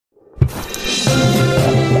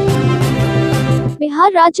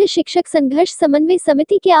बिहार राज्य शिक्षक संघर्ष समन्वय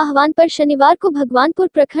समिति के आह्वान पर शनिवार को भगवानपुर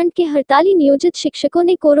प्रखंड के हड़ताली नियोजित शिक्षकों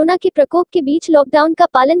ने कोरोना के प्रकोप के बीच लॉकडाउन का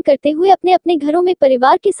पालन करते हुए अपने अपने घरों में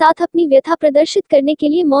परिवार के साथ अपनी व्यथा प्रदर्शित करने के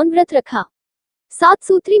लिए मौन व्रत रखा। 7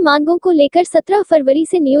 सूत्री मांगों को लेकर 17 फरवरी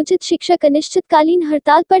से नियोजित शिक्षक अनिश्चितकालीन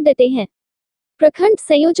हड़ताल पर डटे हैं। प्रखंड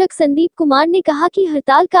संयोजक संदीप कुमार ने कहा कि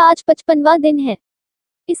हड़ताल का आज 55वां दिन है।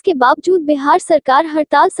 इसके बावजूद बिहार सरकार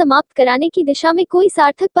हड़ताल समाप्त कराने की दिशा में कोई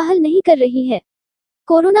सार्थक पहल नहीं कर रही है।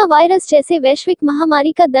 कोरोना वायरस जैसे वैश्विक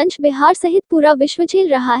महामारी का दंश बिहार सहित पूरा विश्व झेल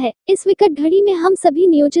रहा है। इस विकट घड़ी में हम सभी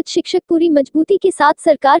नियोजित शिक्षक पूरी मजबूती के साथ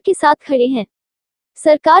सरकार के साथ खड़े हैं।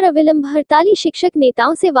 सरकार अविलंब हड़ताली शिक्षक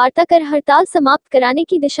नेताओं से वार्ता कर हड़ताल समाप्त कराने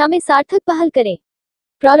की दिशा में सार्थक पहल करे।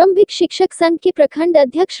 प्रारंभिक शिक्षक संघ के प्रखंड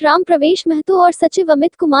अध्यक्ष राम प्रवेश महतो और सचिव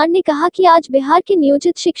अमित कुमार ने कहा कि आज बिहार के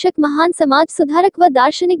नियोजित शिक्षक महान समाज सुधारक व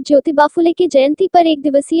दार्शनिक ज्योतिबा फुले की जयंती पर 1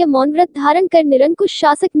 दिवसीय मौन व्रत धारण कर निरंकुश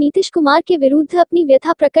शासक नीतीश कुमार के विरुद्ध अपनी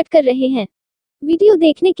व्यथा प्रकट कर रहे हैं। वीडियो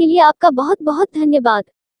देखने के लिए आपका बहुत बहुत धन्यवाद।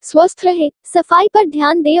 स्वस्थ रहे, सफाई पर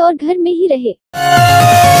ध्यान दें और घर में ही रहे।